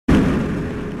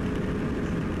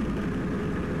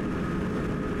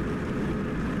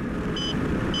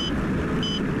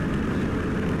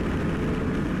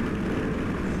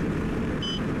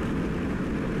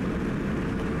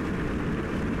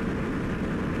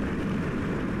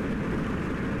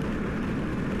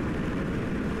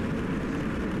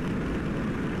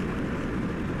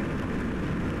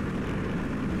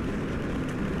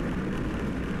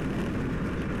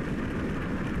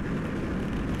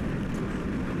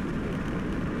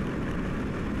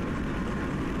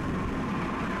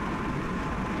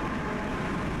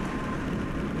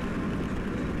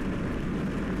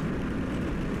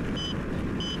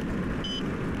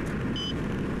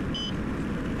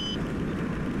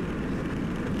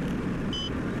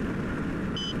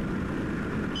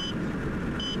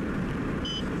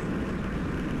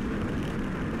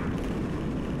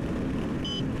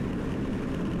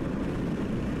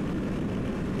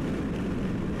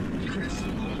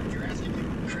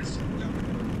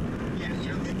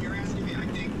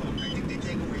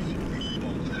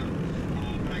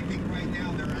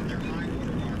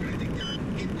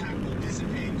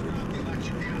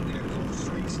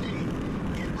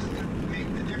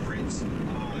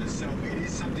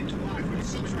something to watch. But it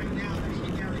seems right now that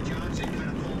even Gary Johnson kind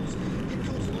of pulls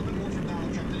a little bit more from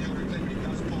Donald Trump than Hillary Clinton. He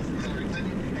does pull from Hillary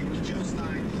Clinton, and Jill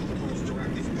Stein pulls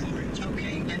directly from Hillary.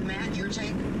 Okay, and Matt, your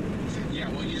take? Yeah,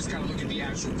 well, you just got to look at the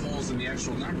actual polls and the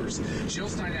actual numbers. Jill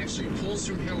Stein actually pulls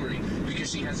from Hillary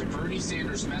because she has a Bernie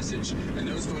Sanders message, and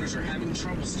those voters are having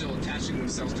trouble still attaching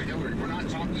themselves to Hillary. We're not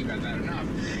talking about that enough.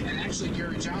 And actually,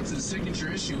 Gary Johnson's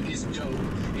signature issue is dope,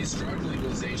 is drug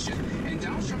legalization, and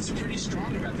Donald Trump's pretty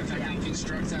strong about the fact that he thinks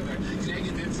drugs have a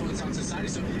negative influence on society.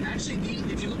 So actually,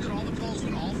 if you look at all the polls,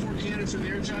 when all four candidates are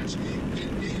there, Judge,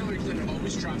 Hillary Clinton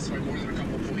always drops by more than a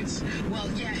couple points. Well,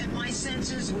 yeah, and my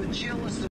sense is with Jill is the